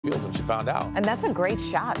found out. And that's a great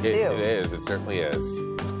shot, too. It is. It certainly is.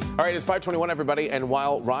 All right, it's 5:21, everybody. And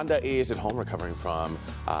while Rhonda is at home recovering from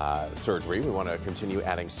surgery, we want to continue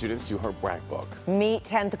adding students to her brag book. Meet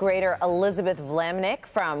 10th grader Elizabeth Vlaeminick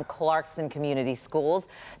from Clarkson Community Schools.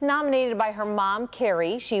 Nominated by her mom,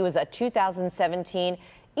 Carrie, she was a 2017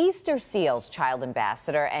 Easterseals Child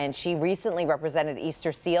Ambassador, and she recently represented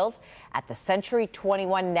Easterseals at the Century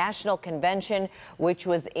 21 National Convention, which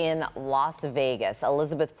was in Las Vegas.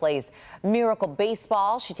 Elizabeth plays Miracle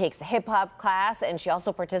Baseball. She takes a hip-hop class, and she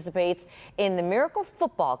also participates in the Miracle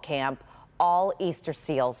Football Camp, all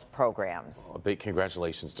Easterseals programs. A big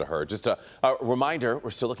congratulations to her. Just a reminder, we're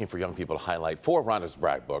still looking for young people to highlight for Rhonda's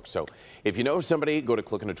brag book. So if you know somebody, go to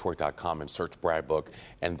clickindetroit.com and search brag book,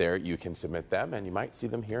 and there you can submit them, and you might see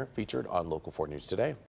them here featured on Local 4 News Today.